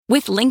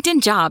With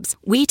LinkedIn Jobs,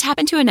 we tap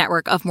into a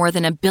network of more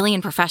than 1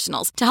 billion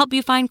professionals to help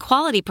you find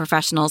quality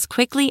professionals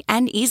quickly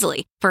and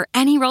easily for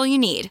any role you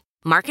need.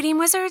 Marketing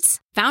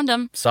wizards? Found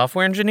them.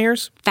 Software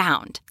engineers?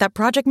 Found. That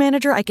project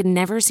manager I could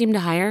never seem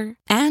to hire?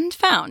 And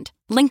found.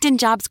 LinkedIn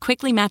Jobs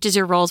quickly matches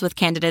your roles with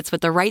candidates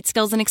with the right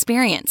skills and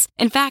experience.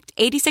 In fact,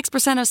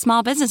 86% of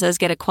small businesses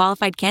get a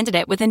qualified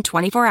candidate within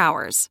 24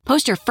 hours.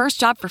 Post your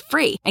first job for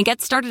free and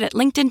get started at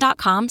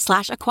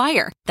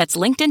linkedin.com/acquire. That's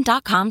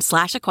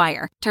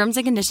linkedin.com/acquire. Terms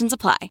and conditions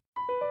apply.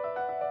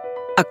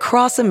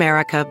 Across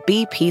America,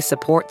 BP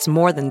supports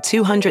more than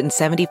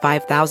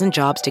 275,000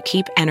 jobs to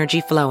keep energy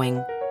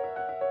flowing.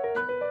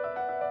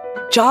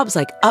 Jobs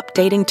like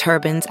updating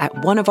turbines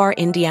at one of our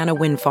Indiana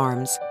wind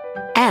farms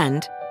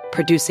and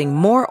producing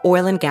more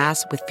oil and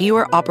gas with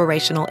fewer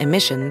operational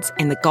emissions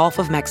in the Gulf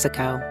of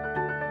Mexico.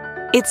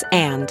 It's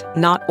and,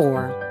 not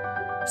or.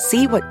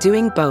 See what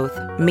doing both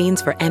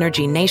means for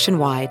energy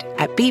nationwide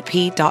at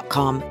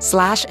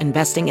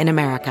bp.com/investing in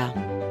America.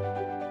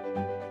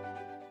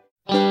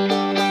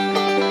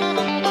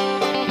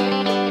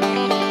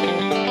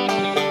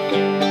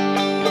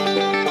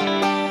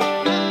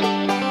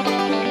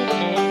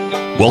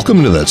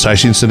 Welcome to the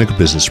Caixin-Sinica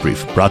Business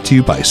Brief, brought to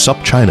you by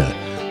SupChina.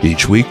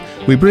 Each week,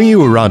 we bring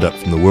you a roundup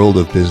from the world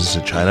of business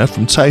in China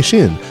from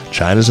Caixin,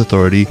 China's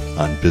authority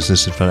on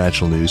business and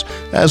financial news,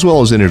 as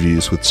well as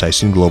interviews with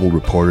Caixin Global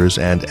reporters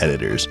and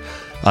editors.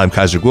 I'm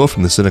Kaiser Guo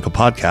from the Sinica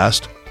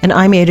Podcast. And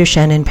I'm Ada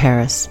Shen in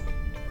Paris.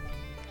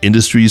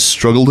 Industries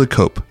struggle to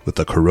cope with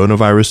the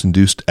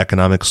coronavirus-induced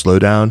economic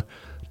slowdown,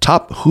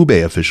 top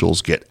Hubei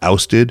officials get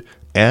ousted,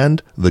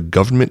 and the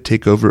government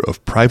takeover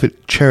of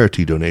private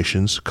charity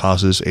donations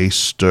causes a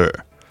stir.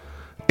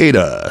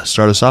 Ada,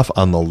 start us off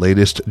on the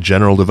latest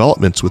general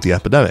developments with the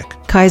epidemic.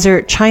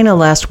 Kaiser, China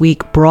last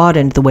week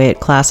broadened the way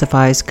it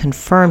classifies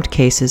confirmed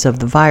cases of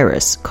the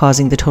virus,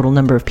 causing the total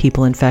number of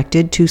people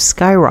infected to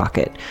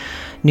skyrocket.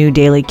 New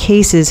daily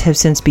cases have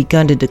since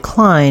begun to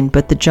decline,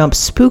 but the jump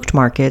spooked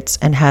markets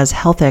and has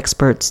health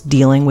experts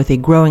dealing with a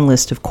growing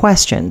list of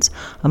questions,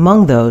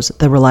 among those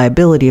the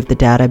reliability of the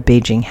data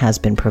Beijing has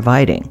been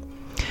providing.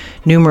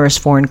 Numerous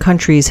foreign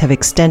countries have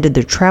extended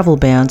their travel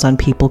bans on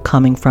people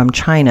coming from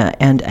China,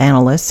 and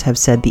analysts have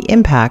said the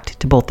impact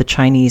to both the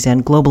Chinese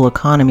and global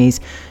economies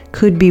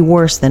could be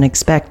worse than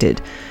expected.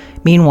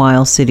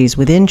 Meanwhile, cities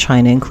within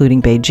China,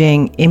 including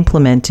Beijing,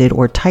 implemented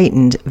or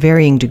tightened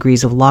varying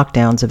degrees of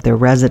lockdowns of their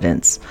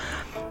residents.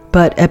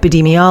 But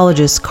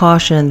epidemiologists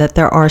caution that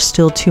there are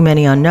still too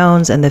many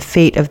unknowns and the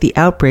fate of the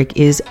outbreak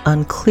is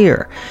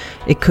unclear.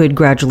 It could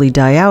gradually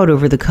die out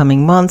over the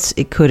coming months,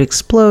 it could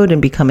explode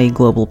and become a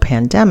global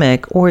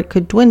pandemic, or it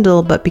could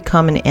dwindle but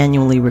become an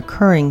annually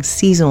recurring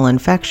seasonal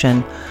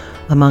infection,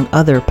 among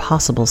other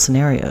possible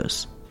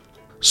scenarios.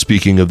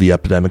 Speaking of the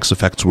epidemic's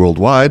effects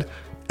worldwide,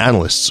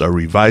 analysts are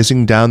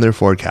revising down their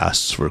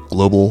forecasts for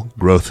global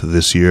growth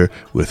this year,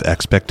 with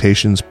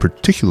expectations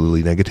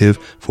particularly negative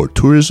for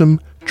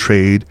tourism,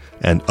 trade,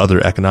 and other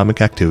economic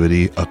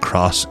activity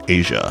across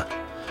Asia.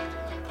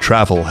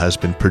 Travel has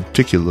been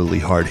particularly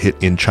hard hit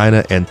in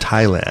China and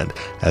Thailand,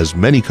 as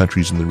many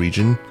countries in the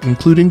region,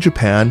 including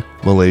Japan,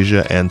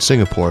 Malaysia, and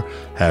Singapore,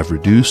 have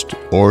reduced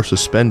or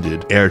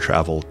suspended air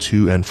travel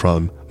to and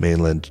from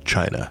mainland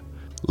China.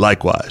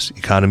 Likewise,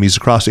 economies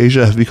across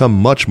Asia have become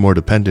much more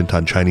dependent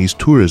on Chinese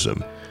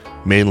tourism.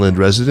 Mainland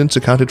residents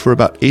accounted for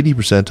about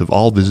 80% of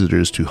all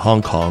visitors to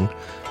Hong Kong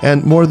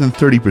and more than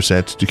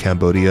 30% to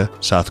Cambodia,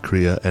 South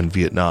Korea, and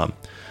Vietnam.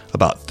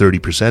 About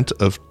 30%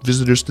 of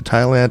visitors to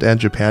Thailand and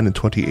Japan in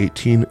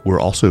 2018 were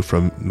also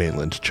from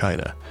mainland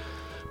China.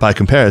 By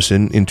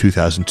comparison, in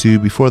 2002,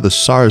 before the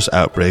SARS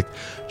outbreak,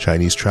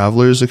 Chinese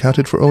travelers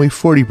accounted for only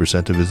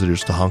 40% of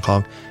visitors to Hong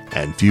Kong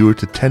and fewer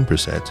to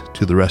 10%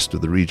 to the rest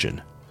of the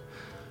region.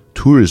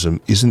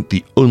 Tourism isn't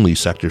the only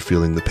sector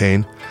feeling the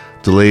pain.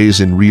 Delays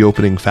in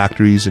reopening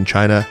factories in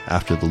China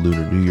after the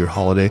Lunar New Year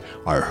holiday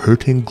are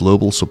hurting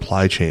global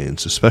supply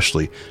chains,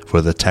 especially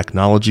for the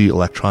technology,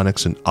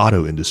 electronics, and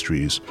auto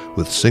industries,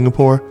 with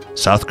Singapore,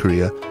 South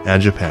Korea,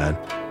 and Japan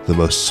the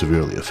most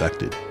severely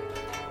affected.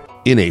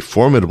 In a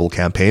formidable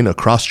campaign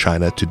across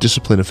China to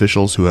discipline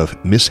officials who have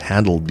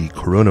mishandled the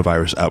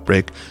coronavirus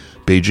outbreak,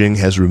 Beijing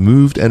has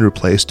removed and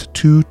replaced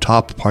 2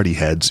 top party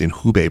heads in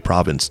Hubei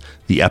province,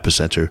 the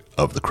epicenter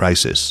of the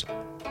crisis.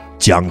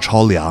 Jiang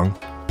Chaoliang,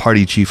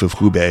 party chief of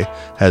Hubei,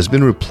 has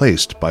been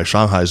replaced by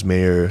Shanghai's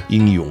mayor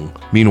Ying Yong.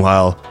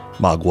 Meanwhile,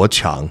 Ma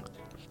Guoqiang,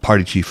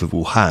 party chief of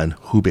Wuhan,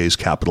 Hubei's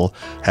capital,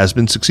 has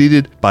been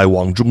succeeded by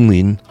Wang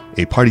Zhonglin,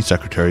 a party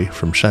secretary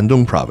from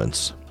Shandong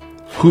province.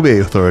 Hubei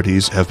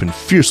authorities have been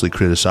fiercely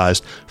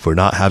criticized for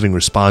not having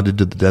responded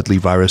to the deadly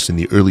virus in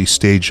the early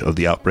stage of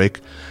the outbreak,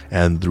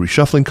 and the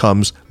reshuffling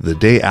comes the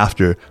day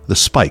after the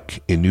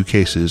spike in new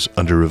cases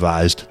under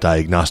revised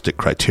diagnostic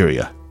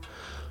criteria.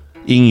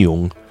 Ying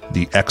Yong,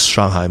 the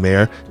ex-Shanghai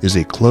mayor, is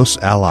a close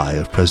ally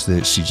of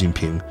President Xi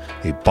Jinping,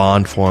 a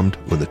bond formed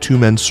when the two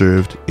men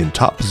served in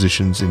top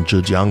positions in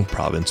Zhejiang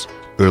province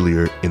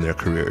earlier in their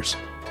careers.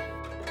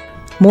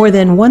 More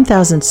than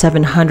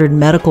 1,700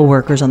 medical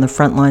workers on the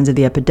front lines of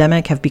the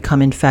epidemic have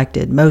become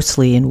infected,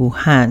 mostly in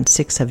Wuhan.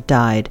 6 have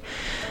died.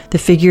 The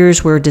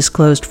figures were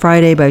disclosed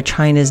Friday by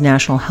China's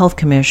National Health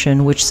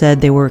Commission, which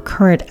said they were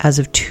current as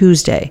of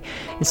Tuesday.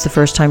 It's the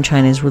first time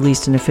China has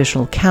released an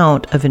official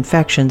count of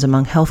infections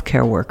among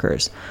healthcare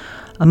workers.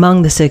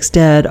 Among the 6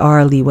 dead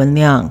are Li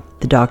Wenliang,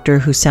 the doctor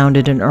who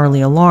sounded an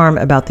early alarm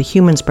about the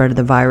human spread of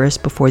the virus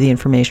before the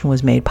information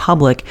was made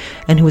public,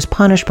 and who was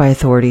punished by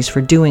authorities for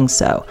doing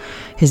so.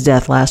 His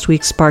death last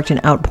week sparked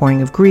an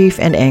outpouring of grief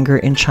and anger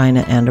in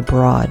China and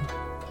abroad.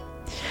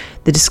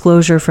 The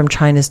disclosure from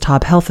China's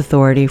top health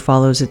authority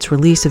follows its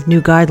release of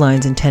new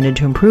guidelines intended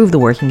to improve the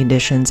working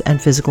conditions and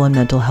physical and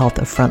mental health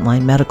of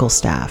frontline medical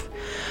staff.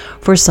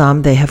 For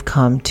some, they have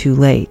come too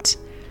late.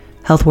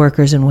 Health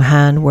workers in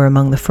Wuhan were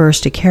among the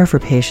first to care for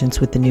patients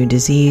with the new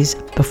disease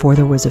before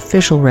there was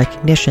official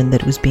recognition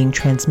that it was being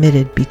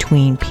transmitted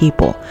between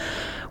people.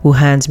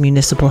 Wuhan's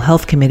Municipal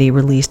Health Committee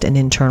released an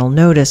internal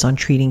notice on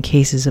treating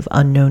cases of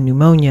unknown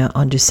pneumonia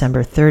on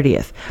December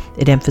 30th.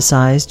 It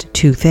emphasized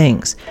 2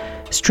 things: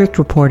 strict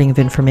reporting of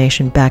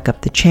information back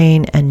up the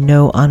chain and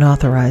no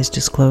unauthorized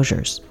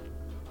disclosures.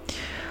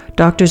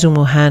 Doctors in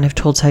Wuhan have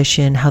told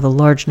Caixin how the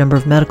large number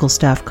of medical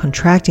staff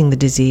contracting the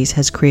disease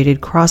has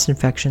created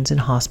cross-infections in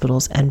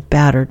hospitals and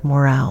battered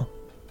morale.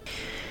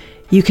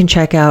 You can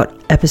check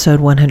out episode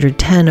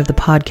 110 of the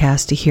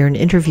podcast to hear an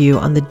interview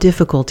on the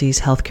difficulties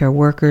healthcare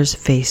workers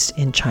face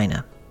in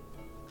China.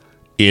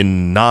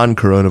 In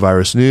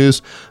non-coronavirus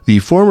news, the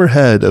former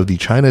head of the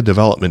China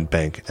Development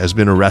Bank has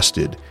been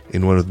arrested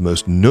in one of the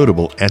most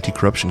notable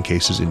anti-corruption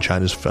cases in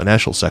China's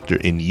financial sector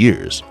in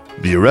years.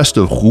 The arrest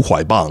of Hu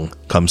Huaibang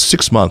comes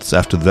 6 months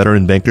after the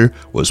veteran banker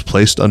was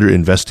placed under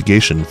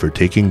investigation for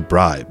taking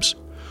bribes.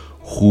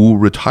 Hu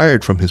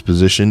retired from his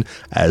position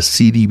as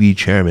CDB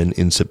chairman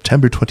in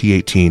September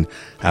 2018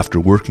 after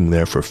working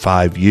there for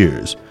 5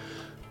 years.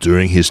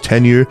 During his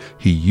tenure,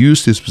 he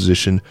used his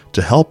position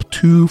to help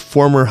 2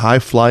 former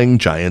high-flying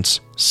giants,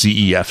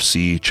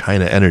 CEFC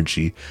China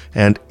Energy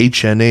and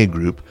HNA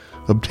Group,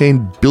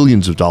 obtain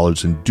billions of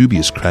dollars in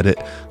dubious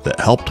credit that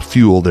helped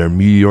fuel their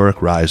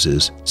meteoric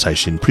rises,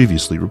 Caixin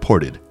previously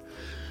reported.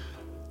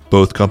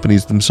 Both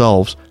companies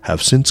themselves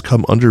have since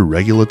come under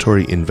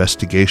regulatory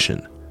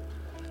investigation.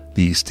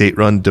 The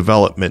state-run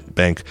development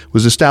bank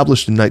was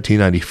established in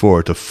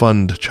 1994 to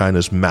fund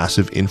China's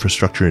massive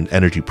infrastructure and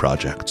energy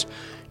projects.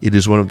 It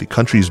is one of the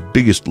country's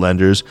biggest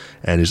lenders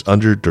and is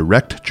under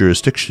direct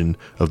jurisdiction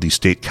of the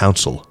State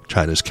Council,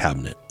 China's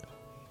cabinet.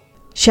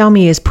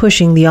 Xiaomi is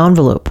pushing the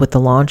envelope with the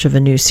launch of a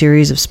new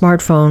series of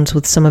smartphones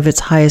with some of its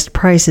highest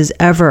prices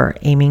ever,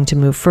 aiming to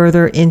move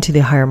further into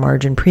the higher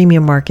margin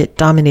premium market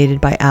dominated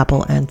by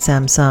Apple and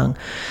Samsung.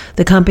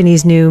 The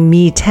company's new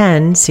Mi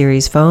 10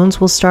 series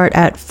phones will start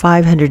at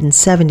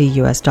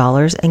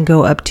 $570 and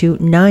go up to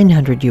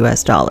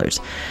 $900.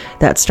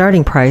 That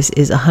starting price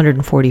is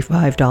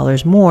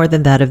 $145 more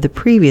than that of the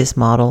previous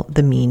model,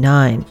 the Mi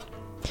 9.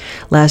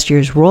 Last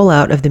year's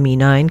rollout of the Mi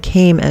 9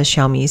 came as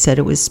Xiaomi said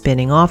it was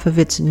spinning off of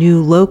its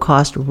new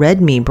low-cost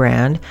Redmi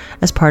brand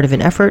as part of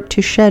an effort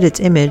to shed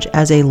its image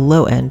as a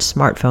low-end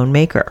smartphone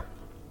maker.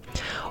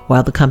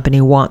 While the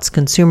company wants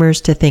consumers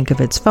to think of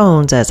its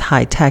phones as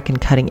high-tech and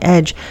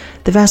cutting-edge,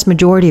 the vast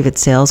majority of its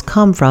sales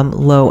come from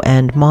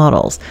low-end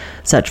models.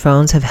 Such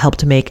phones have helped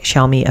to make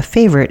Xiaomi a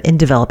favorite in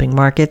developing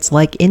markets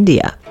like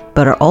India,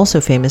 but are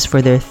also famous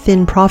for their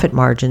thin profit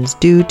margins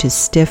due to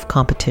stiff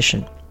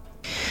competition.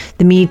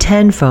 The Mi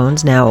 10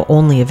 phones, now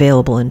only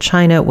available in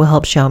China, will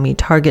help Xiaomi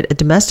target a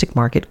domestic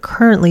market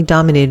currently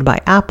dominated by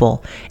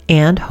Apple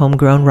and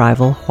homegrown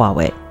rival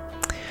Huawei.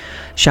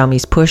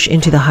 Xiaomi's push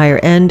into the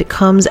higher end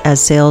comes as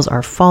sales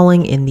are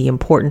falling in the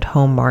important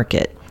home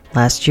market.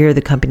 Last year,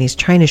 the company's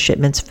China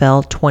shipments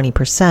fell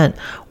 20%,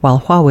 while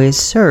Huawei's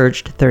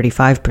surged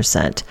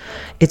 35%.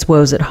 Its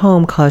woes at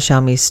home caused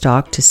Xiaomi's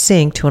stock to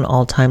sink to an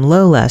all-time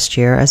low last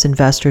year as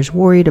investors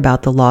worried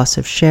about the loss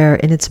of share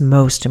in its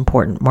most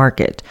important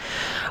market.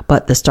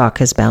 But the stock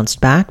has bounced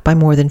back by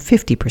more than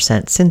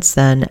 50% since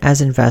then as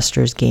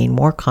investors gain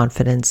more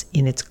confidence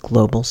in its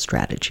global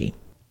strategy.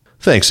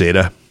 Thanks,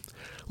 Ada.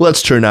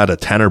 Let's turn now to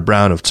Tanner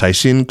Brown of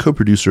Caixin,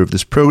 co-producer of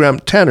this program.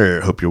 Tanner,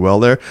 hope you're well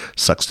there.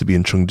 Sucks to be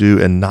in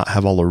Chengdu and not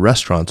have all the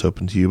restaurants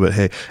open to you, but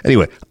hey.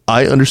 Anyway,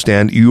 I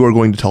understand you are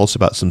going to tell us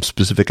about some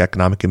specific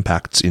economic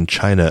impacts in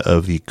China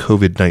of the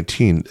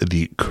COVID-19,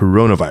 the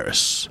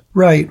coronavirus.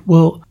 Right.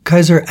 Well,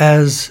 Kaiser,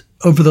 as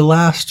over the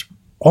last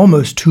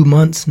almost 2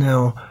 months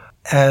now,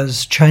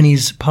 as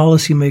Chinese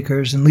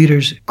policymakers and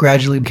leaders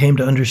gradually came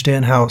to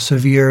understand how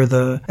severe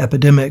the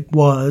epidemic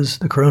was,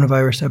 the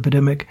coronavirus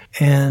epidemic,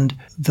 and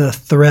the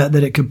threat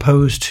that it could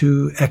pose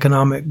to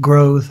economic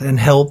growth and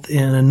health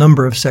in a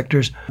number of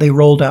sectors, they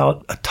rolled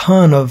out a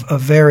ton of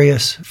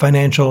various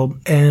financial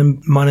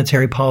and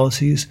monetary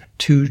policies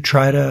to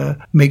try to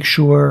make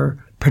sure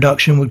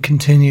production would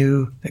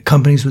continue, that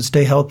companies would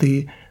stay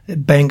healthy,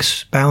 that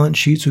banks' balance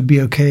sheets would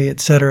be okay,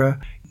 etc.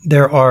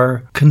 there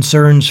are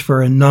concerns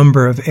for a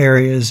number of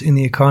areas in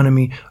the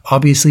economy.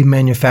 Obviously,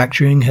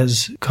 manufacturing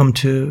has come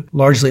to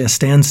largely a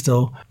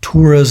standstill.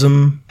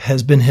 Tourism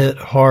has been hit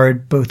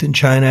hard both in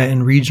China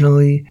and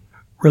regionally.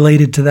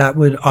 Related to that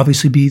would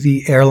obviously be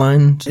the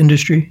airline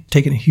industry,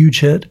 taking a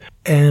huge hit.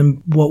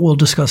 And what we'll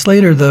discuss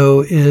later,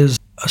 though, is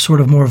a sort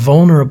of more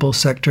vulnerable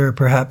sector,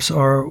 perhaps,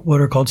 are what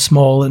are called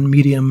small and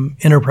medium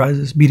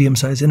enterprises,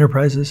 medium-sized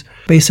enterprises.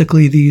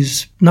 Basically,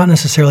 these, not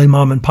necessarily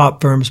mom and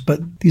pop firms,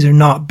 but these are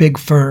not big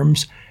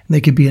firms.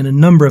 They could be in a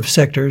number of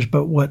sectors,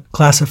 but what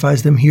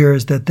classifies them here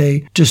is that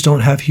they just don't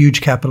have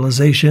huge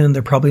capitalization.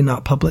 They're probably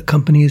not public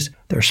companies.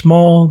 They're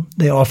small.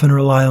 They often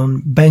rely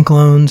on bank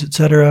loans,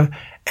 etc.,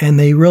 and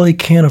they really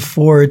can't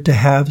afford to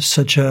have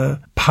such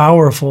a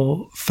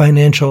powerful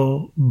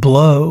financial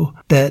blow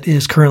that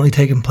is currently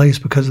taking place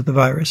because of the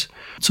virus.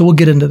 So we'll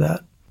get into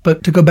that.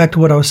 But to go back to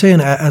what I was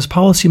saying, as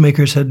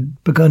policymakers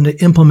had begun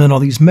to implement all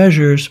these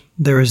measures,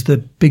 there was the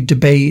big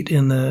debate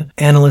in the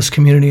analyst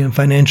community and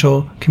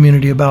financial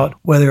community about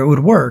whether it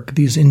would work,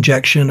 these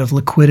injection of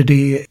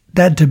liquidity.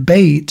 That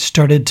debate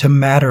started to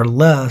matter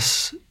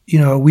less,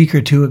 a week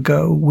or two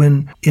ago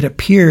when it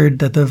appeared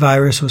that the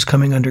virus was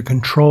coming under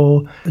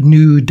control.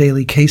 New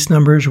daily case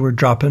numbers were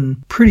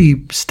dropping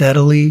pretty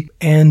steadily,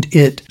 and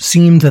it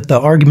seemed that the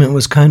argument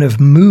was kind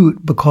of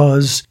moot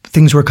because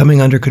things were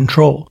coming under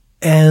control.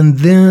 And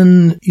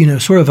then,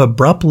 sort of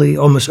abruptly,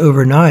 almost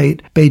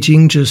overnight,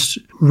 Beijing just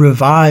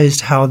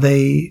revised how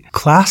they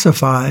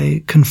classify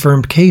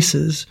confirmed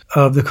cases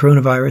of the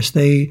coronavirus.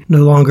 They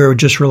no longer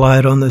just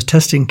relied on those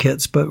testing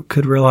kits, but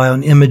could rely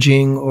on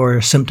imaging or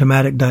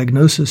symptomatic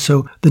diagnosis.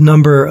 So the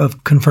number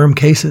of confirmed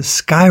cases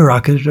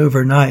skyrocketed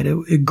overnight.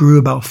 It grew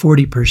about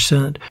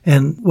 40%.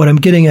 And what I'm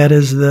getting at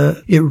is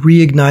it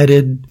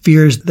reignited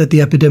fears that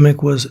the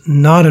epidemic was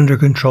not under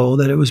control,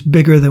 that it was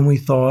bigger than we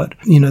thought.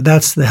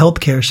 That's the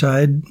healthcare side.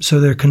 So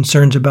there are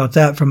concerns about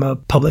that from a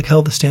public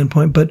health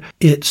standpoint, but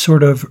it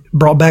sort of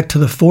brought back to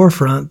the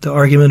forefront the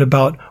argument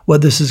about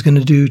what this is going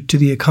to do to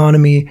the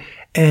economy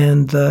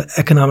and the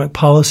economic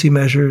policy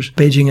measures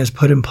Beijing has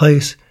put in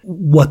place,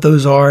 what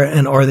those are,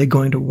 and are they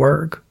going to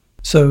work?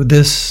 So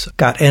this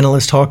got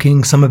analysts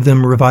talking, some of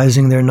them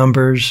revising their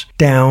numbers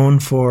down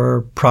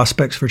for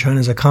prospects for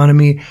China's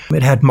economy.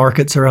 It had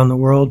markets around the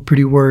world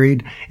pretty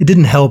worried. It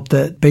didn't help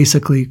that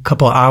basically a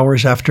couple of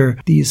hours after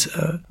these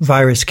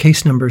virus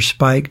case numbers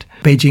spiked,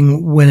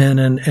 Beijing went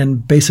in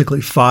and basically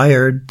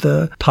fired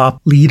the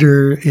top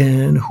leader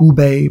in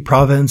Hubei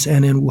province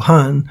and in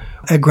Wuhan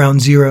at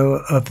ground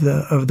zero of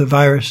the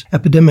virus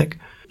epidemic.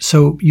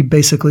 So you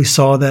basically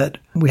saw that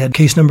we had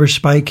case numbers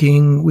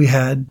spiking. We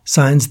had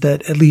signs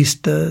that at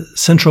least the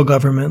central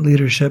government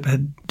leadership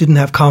didn't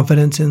have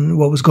confidence in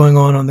what was going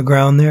on the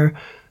ground there.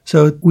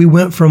 So we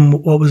went from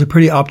what was a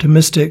pretty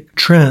optimistic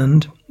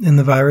trend in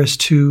the virus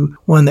to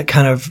one that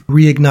kind of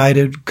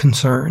reignited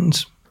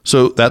concerns.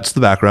 So that's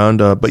the background.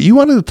 But you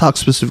wanted to talk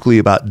specifically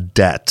about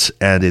debt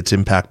and its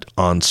impact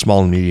on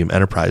small and medium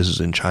enterprises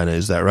in China.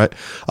 Is that right?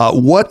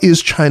 What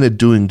is China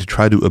doing to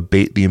try to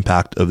abate the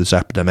impact of this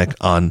epidemic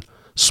on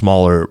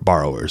smaller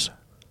borrowers?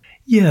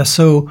 Yeah,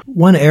 so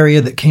one area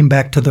that came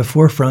back to the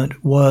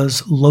forefront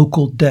was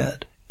local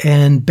debt.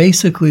 And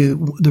basically,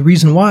 the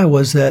reason why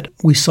was that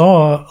we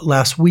saw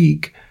last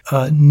week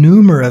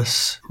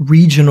numerous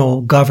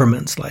regional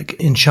governments, like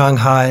in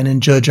Shanghai and in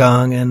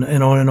Zhejiang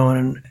and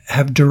on,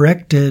 have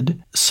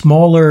directed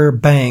smaller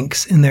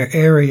banks in their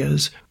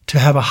areas to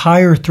have a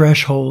higher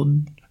threshold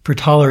for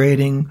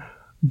tolerating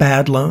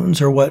bad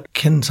loans, or what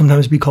can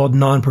sometimes be called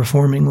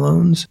non-performing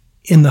loans,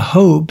 in the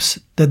hopes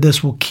that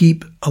this will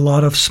keep a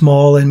lot of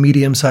small and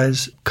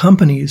medium-sized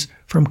companies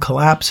from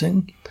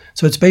collapsing.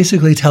 So it's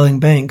basically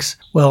telling banks,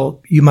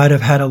 well, you might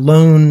have had a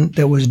loan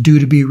that was due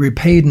to be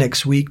repaid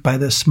next week by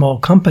this small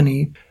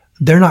company.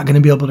 They're not going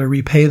to be able to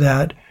repay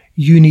that.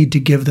 You need to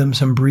give them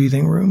some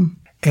breathing room.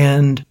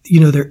 And,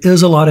 there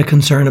is a lot of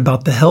concern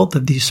about the health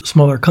of these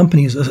smaller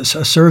companies.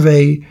 A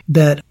survey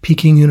that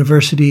Peking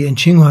University and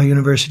Tsinghua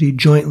University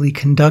jointly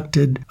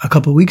conducted a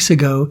couple of weeks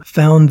ago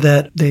found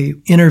that they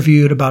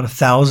interviewed about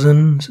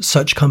 1,000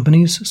 such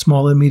companies,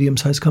 small and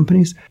medium-sized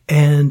companies,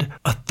 and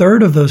a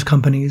third of those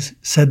companies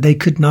said they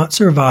could not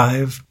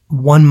survive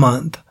 1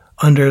 month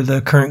under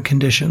the current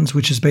conditions,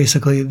 which is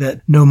basically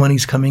that no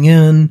money's coming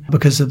in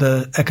because of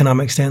the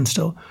economic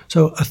standstill.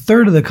 So a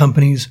third of the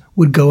companies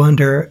would go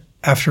under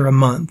after a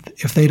month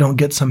if they don't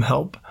get some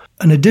help.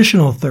 An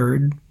additional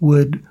third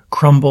would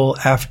crumble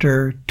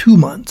after 2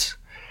 months.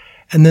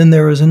 And then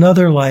there was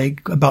another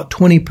about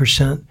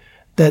 20%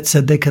 that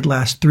said they could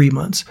last 3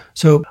 months.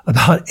 So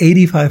about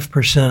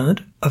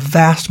 85%, a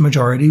vast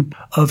majority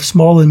of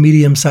small and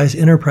medium-sized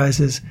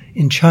enterprises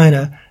in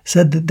China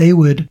said that they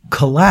would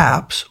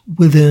collapse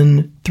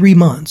within 3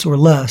 months or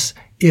less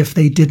if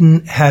they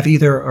didn't have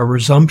either a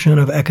resumption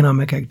of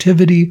economic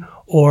activity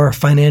or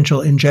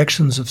financial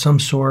injections of some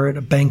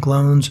sort, bank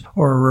loans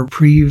or a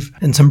reprieve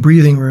and some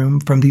breathing room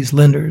from these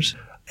lenders.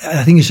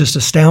 I think it's just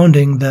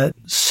astounding that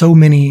so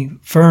many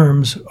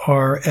firms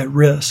are at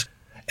risk.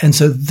 And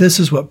so this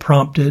is what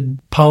prompted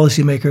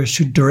policymakers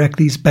to direct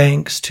these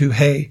banks to,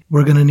 hey,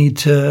 we're going to need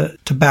to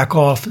back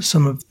off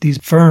some of these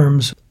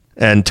firms.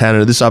 And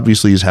Tanner, this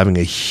obviously is having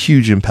a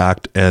huge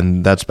impact,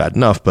 and that's bad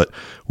enough. But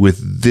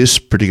with this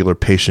particular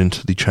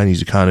patient, the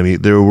Chinese economy,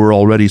 there were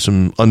already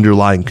some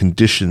underlying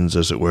conditions,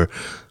 as it were,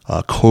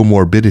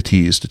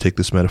 comorbidities, to take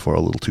this metaphor a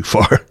little too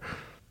far.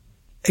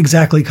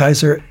 Exactly,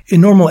 Kaiser.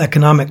 In normal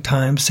economic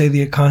times, say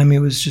the economy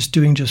was just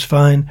doing just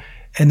fine,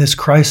 and this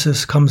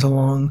crisis comes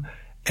along,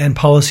 and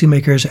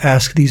policymakers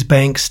ask these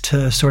banks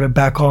to sort of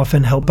back off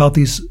and help out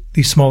these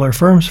smaller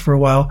firms for a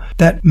while.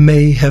 That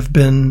may have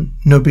been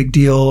no big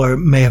deal, or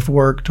may have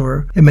worked,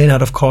 or it may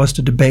not have caused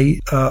a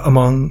debate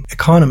among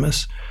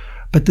economists.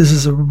 But this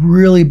is a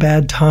really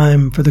bad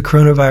time for the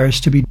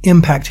coronavirus to be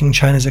impacting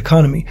China's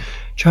economy.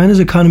 China's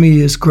economy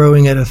is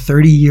growing at a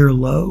 30-year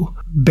low,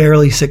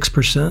 barely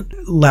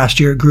 6%.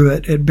 Last year it grew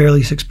at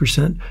barely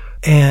 6%.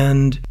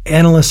 And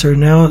analysts are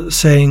now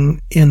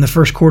saying in the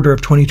first quarter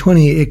of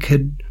 2020, it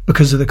could,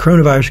 because of the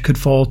coronavirus, could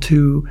fall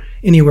to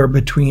anywhere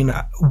between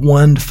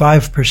 1% to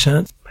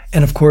 5%.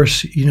 And of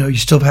course, you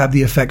still have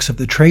the effects of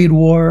the trade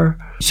war.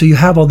 So you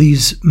have all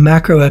these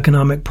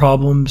macroeconomic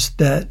problems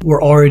that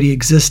were already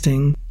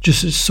existing.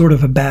 Just as sort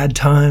of a bad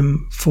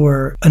time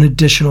for an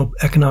additional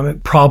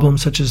economic problem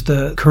such as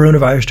the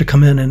coronavirus to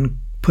come in and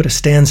put a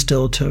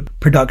standstill to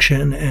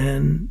production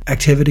and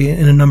activity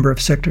in a number of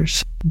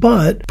sectors.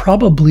 But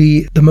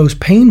probably the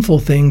most painful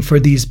thing for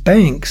these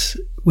banks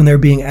when they're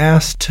being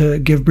asked to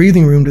give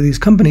breathing room to these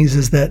companies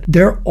is that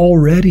there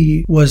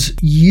already was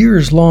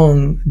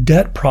years-long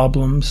debt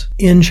problems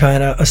in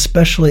China,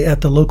 especially at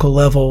the local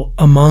level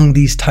among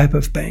these type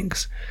of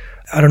banks.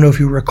 I don't know if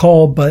you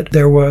recall, but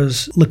there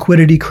was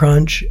liquidity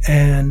crunch,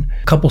 and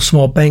a couple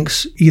small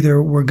banks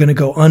either were going to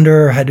go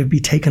under or had to be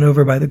taken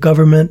over by the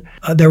government.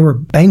 There were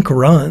bank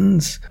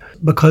runs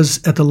because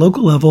at the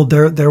local level,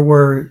 there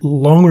were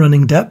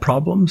long-running debt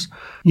problems.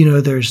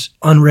 There's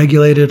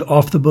unregulated,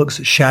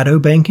 off-the-books shadow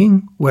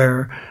banking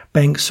where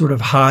banks sort of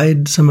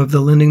hide some of the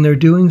lending they're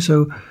doing.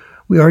 So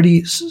we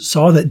already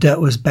saw that debt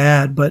was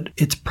bad, but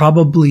it's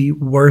probably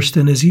worse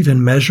than is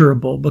even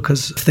measurable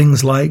because of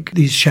things like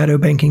these shadow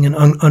banking and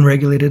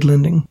unregulated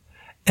lending.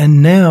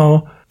 And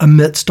now,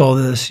 amidst all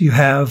this, you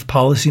have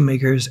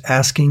policymakers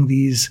asking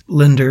these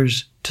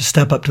lenders to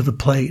step up to the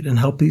plate and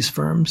help these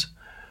firms.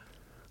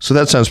 So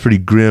that sounds pretty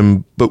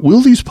grim, but will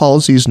these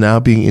policies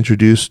now being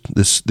introduced,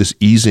 this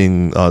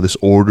easing, this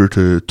order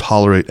to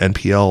tolerate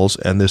NPLs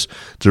and this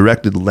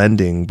directed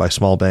lending by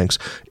small banks,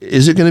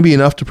 is it going to be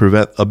enough to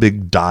prevent a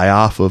big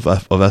die-off of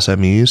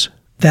SMEs?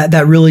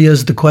 That really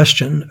is the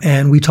question.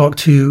 And we talked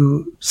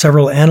to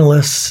several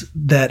analysts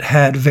that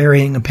had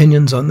varying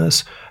opinions on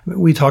this.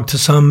 We talked to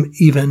some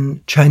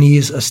even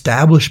Chinese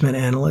establishment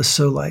analysts.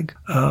 So like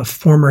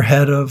former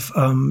head of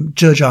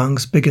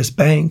Zhejiang's biggest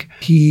bank,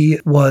 he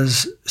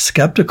was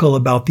skeptical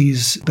about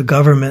the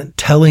government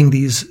telling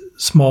these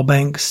small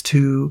banks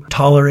to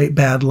tolerate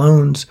bad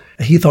loans.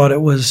 He thought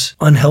it was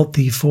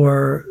unhealthy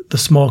for the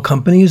small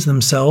companies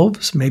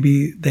themselves.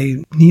 Maybe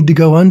they need to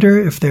go under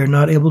if they're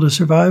not able to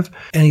survive.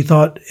 And he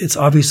thought it's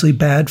obviously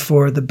bad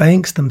for the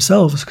banks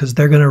themselves because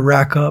they're going to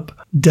rack up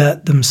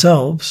debt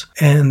themselves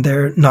and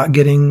they're not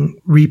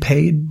getting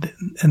repaid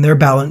and their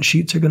balance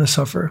sheets are going to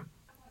suffer.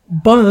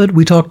 But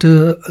we talked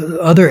to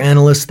other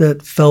analysts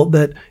that felt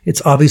that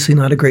it's obviously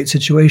not a great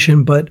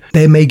situation, but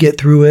they may get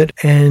through it,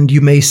 and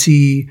you may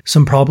see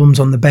some problems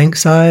on the bank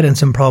side and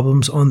some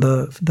problems on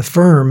the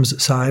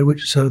firm's side.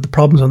 So the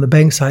problems on the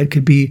bank side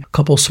could be a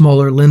couple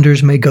smaller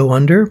lenders may go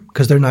under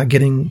because they're not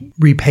getting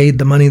repaid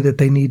the money that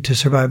they need to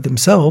survive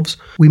themselves.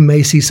 We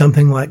may see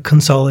something like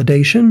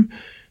consolidation.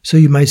 So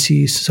you might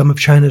see some of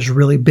China's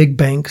really big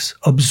banks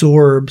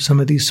absorb some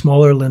of these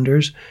smaller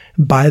lenders,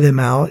 buy them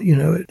out,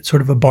 at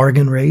sort of a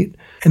bargain rate.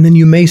 And then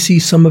you may see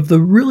some of the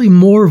really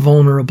more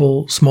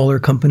vulnerable smaller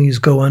companies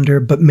go under,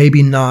 but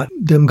maybe not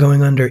them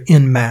going under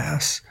en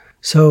masse.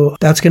 So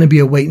that's going to be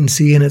a wait and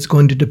see, and it's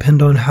going to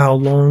depend on how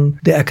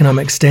long the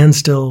economic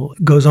standstill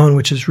goes on,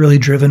 which is really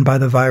driven by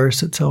the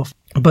virus itself.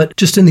 But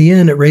just in the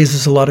end, it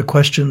raises a lot of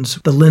questions.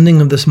 The lending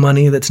of this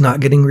money that's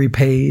not getting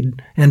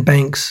repaid and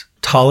banks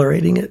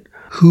tolerating it.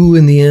 Who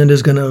in the end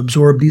is going to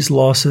absorb these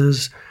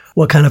losses?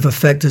 What kind of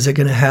effect is it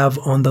going to have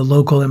on the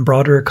local and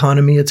broader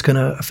economy? It's going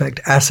to affect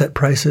asset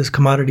prices,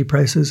 commodity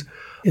prices.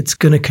 It's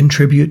going to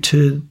contribute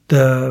to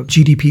the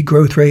GDP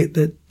growth rate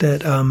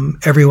that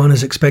everyone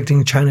is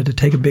expecting China to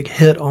take a big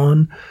hit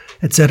on,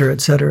 et cetera, et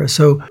cetera.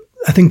 So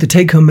I think the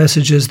take-home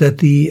message is that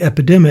the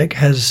epidemic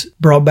has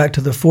brought back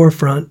to the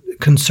forefront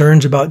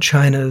concerns about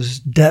China's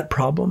debt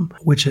problem,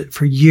 which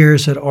for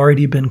years had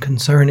already been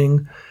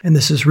concerning. And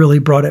this has really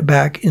brought it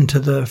back into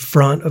the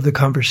front of the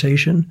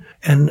conversation.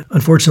 And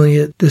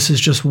unfortunately, this is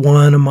just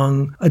one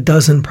among a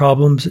dozen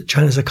problems that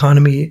China's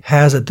economy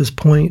has at this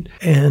point.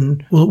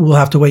 And we'll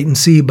have to wait and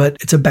see. But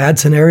it's a bad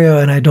scenario,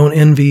 and I don't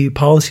envy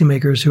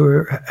policymakers who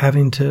are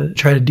having to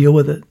try to deal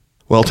with it.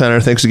 Well, Tanner,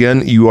 thanks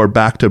again. You are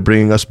back to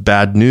bringing us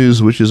bad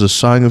news, which is a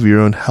sign of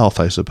your own health,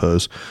 I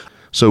suppose.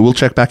 So we'll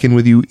check back in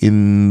with you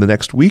in the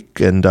next week,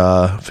 and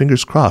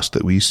fingers crossed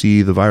that we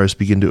see the virus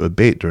begin to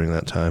abate during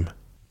that time.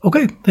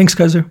 Okay. Thanks,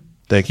 Kaiser.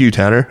 Thank you,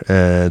 Tanner,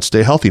 and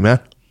stay healthy, man.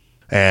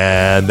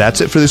 And that's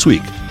it for this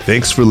week.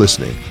 Thanks for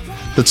listening.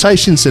 The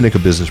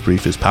Caixin-Sinica Business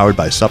Brief is powered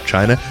by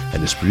SupChina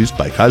and is produced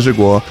by Kaiser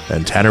Guo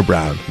and Tanner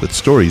Brown with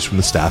stories from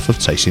the staff of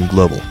Caixin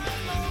Global.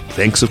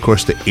 Thanks, of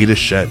course, to Ada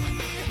Shen.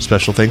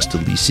 Special thanks to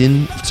Li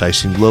Xin of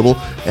Caixin Global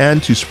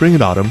and to Spring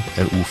and Autumn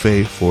and Wu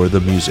Fei for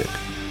the music.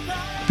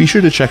 Be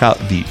sure to check out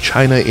the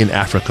China in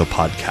Africa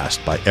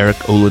podcast by Eric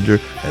Olander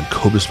and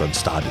Cobus van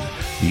Staden,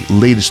 the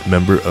latest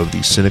member of the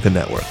Sinica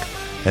Network.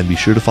 And be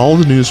sure to follow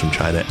the news from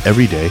China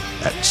every day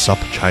at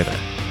SupChina.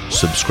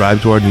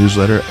 Subscribe to our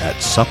newsletter at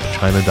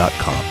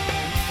supchina.com.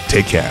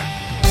 Take care.